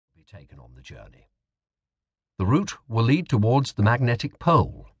taken on the journey. The route will lead towards the magnetic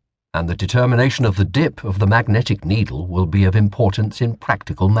pole, and the determination of the dip of the magnetic needle will be of importance in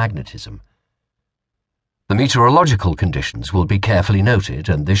practical magnetism. The meteorological conditions will be carefully noted,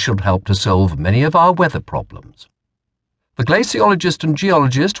 and this should help to solve many of our weather problems. The glaciologist and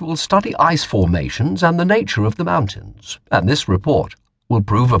geologist will study ice formations and the nature of the mountains, and this report will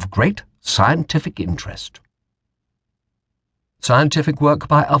prove of great scientific interest. Scientific work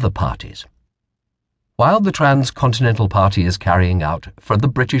by other parties. While the Transcontinental Party is carrying out for the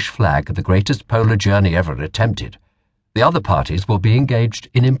British flag the greatest polar journey ever attempted, the other parties will be engaged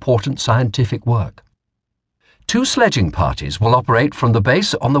in important scientific work. 2 sledging parties will operate from the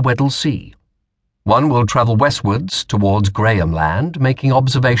base on the Weddell Sea. One will travel westwards towards Graham Land, making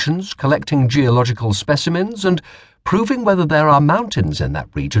observations, collecting geological specimens, and proving whether there are mountains in that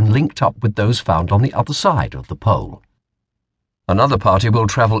region linked up with those found on the other side of the pole. Another party will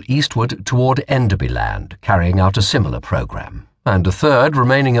travel eastward toward Enderby Land, carrying out a similar program, and a third,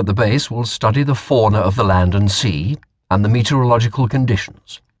 remaining at the base, will study the fauna of the land and sea and the meteorological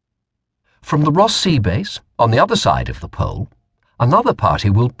conditions. From the Ross Sea base, on the other side of the pole, another party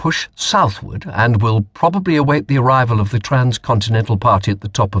will push southward and will probably await the arrival of the Transcontinental Party at the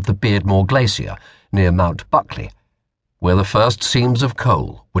top of the Beardmore Glacier near Mount Buckley, where the first seams of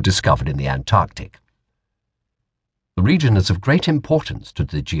coal were discovered in the Antarctic. The region is of great importance to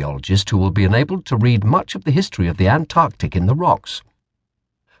the geologist, who will be enabled to read much of the history of the Antarctic in the rocks.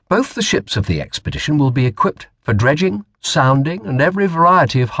 Both the ships of the expedition will be equipped for dredging, sounding, and every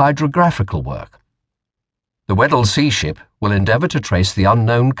variety of hydrographical work. The Weddell Sea ship will endeavour to trace the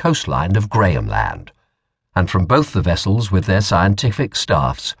unknown coastline of Graham Land, and from both the vessels with their scientific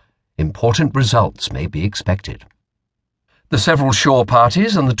staffs, important results may be expected. The several shore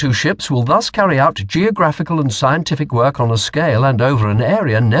parties and the 2 ships will thus carry out geographical and scientific work on a scale and over an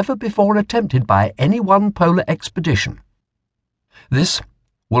area never before attempted by any one polar expedition. This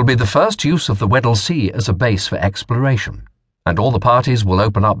will be the first use of the Weddell Sea as a base for exploration, and all the parties will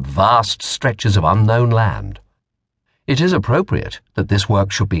open up vast stretches of unknown land. It is appropriate that this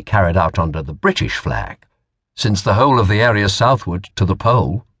work should be carried out under the British flag, since the whole of the area southward to the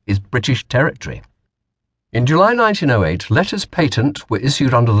pole is British territory. In July 1908, letters patent were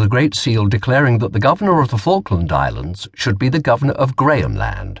issued under the Great Seal declaring that the Governor of the Falkland Islands should be the Governor of Graham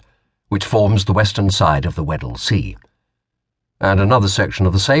Land, which forms the western side of the Weddell Sea. And another section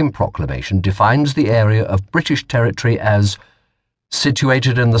of the same proclamation defines the area of British territory as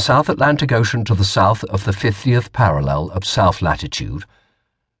situated in the South Atlantic Ocean to the south of the 50th parallel of south latitude,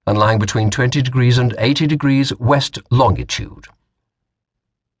 and lying between 20 degrees and 80 degrees west longitude.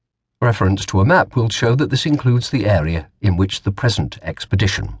 Reference to a map will show that this includes the area in which the present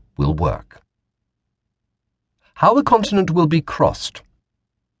expedition will work. How the continent will be crossed.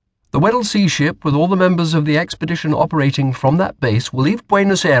 The Weddell Sea ship, with all the members of the expedition operating from that base, will leave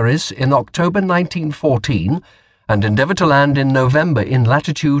Buenos Aires in October 1914 and endeavour to land in November in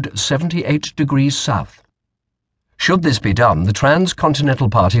latitude 78 degrees south. Should this be done, the Transcontinental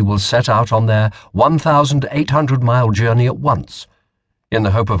Party will set out on their 1,800-mile journey at once, in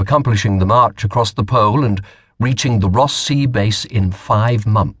the hope of accomplishing the march across the pole and reaching the Ross Sea base in 5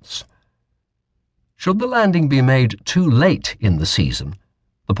 months. Should the landing be made too late in the season,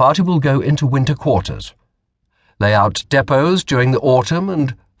 the party will go into winter quarters, lay out depots during the autumn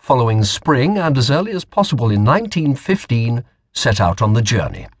and following spring, and as early as possible in 1915 set out on the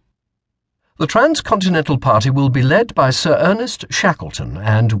journey. The Transcontinental Party will be led by Sir Ernest Shackleton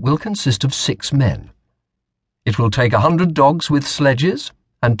and will consist of 6 men. It will take 100 dogs with sledges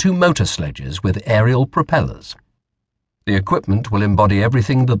and 2 motor sledges with aerial propellers. The equipment will embody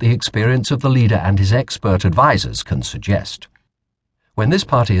everything that the experience of the leader and his expert advisers can suggest. When this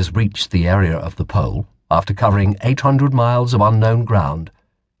party has reached the area of the pole, after covering 800 miles of unknown ground,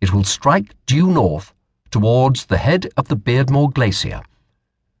 it will strike due north towards the head of the Beardmore Glacier,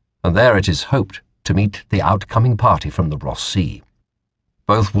 and there it is hoped to meet the outcoming party from the Ross Sea.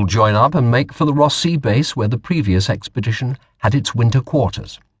 Both will join up and make for the Ross Sea base where the previous expedition had its winter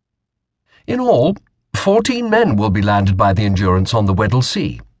quarters. In all, 14 men will be landed by the Endurance on the Weddell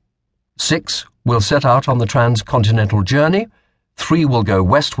Sea. 6 will set out on the transcontinental journey, 3 will go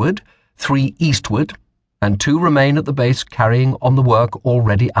westward, 3 eastward, and 2 remain at the base carrying on the work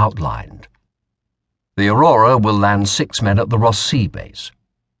already outlined. The Aurora will land 6 men at the Ross Sea base.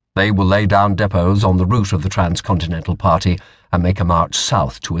 They will lay down depots on the route of the Transcontinental Party and make a march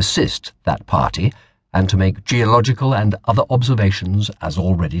south to assist that party and to make geological and other observations as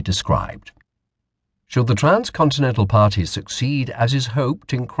already described. Should the Transcontinental Party succeed as is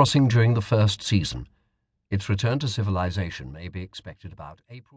hoped in crossing during the first season, its return to civilization may be expected about April.